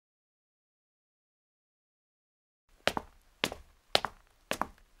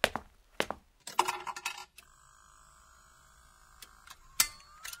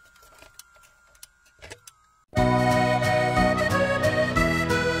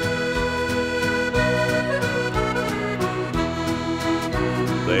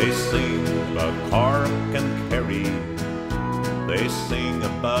They sing about Cork and Kerry, they sing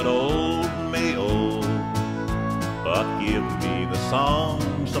about old Mayo, but give me the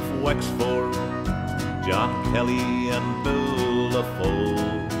songs of Wexford, John Kelly and Bill Lafoe.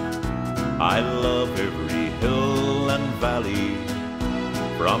 I love every hill and valley,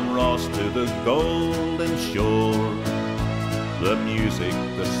 from Ross to the Golden Shore. The music,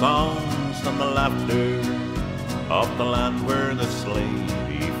 the songs and the laughter of the land where the Slayney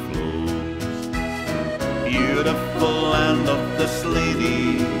flows. Beautiful land of the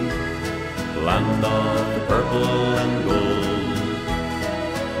Slayney, land of the purple and gold.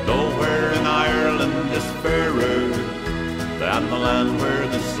 Nowhere in Ireland is fairer than the land where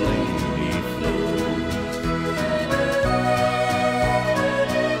the Slayney flows.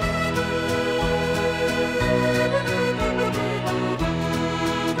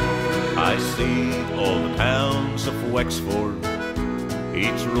 I see all the towns of Wexford,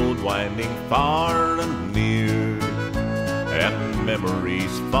 each road winding far and near, and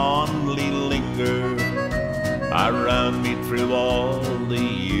memories fondly linger around me through all the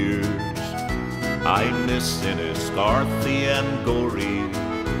years. I miss Enniscorthy and Gorey,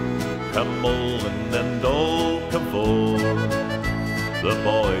 Camolin and O'Cavor, the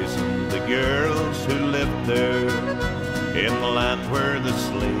boys and the girls who lived there in the land where the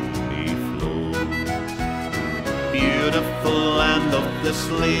Slayney flows. Beautiful land of the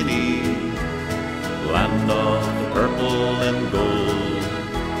Slayney, land of the purple and gold.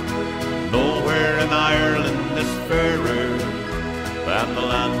 Nowhere in Ireland is fairer than the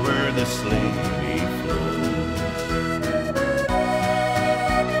land where the Slayney flows.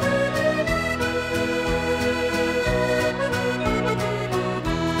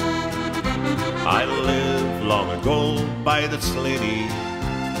 I lived long ago by the Slayney,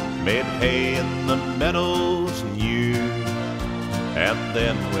 made hay in the meadows new, and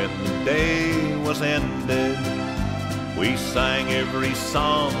then when the day was ended, we sang every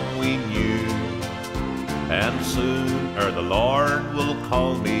song we knew. And soon, the Lord will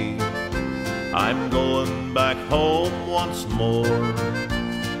call me, I'm going back home once more,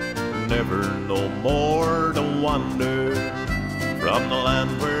 never no more to wander from the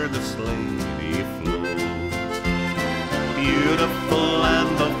land where the Slayney flows. Beautiful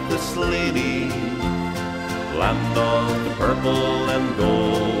land of the Slayney, land of the purple and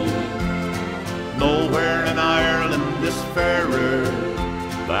gold. Nowhere in Ireland is fairer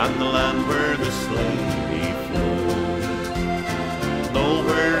than the land where the Slayney flows.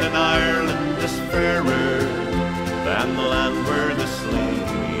 Nowhere in Ireland is fairer than the land where the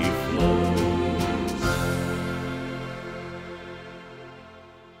Slayney flows.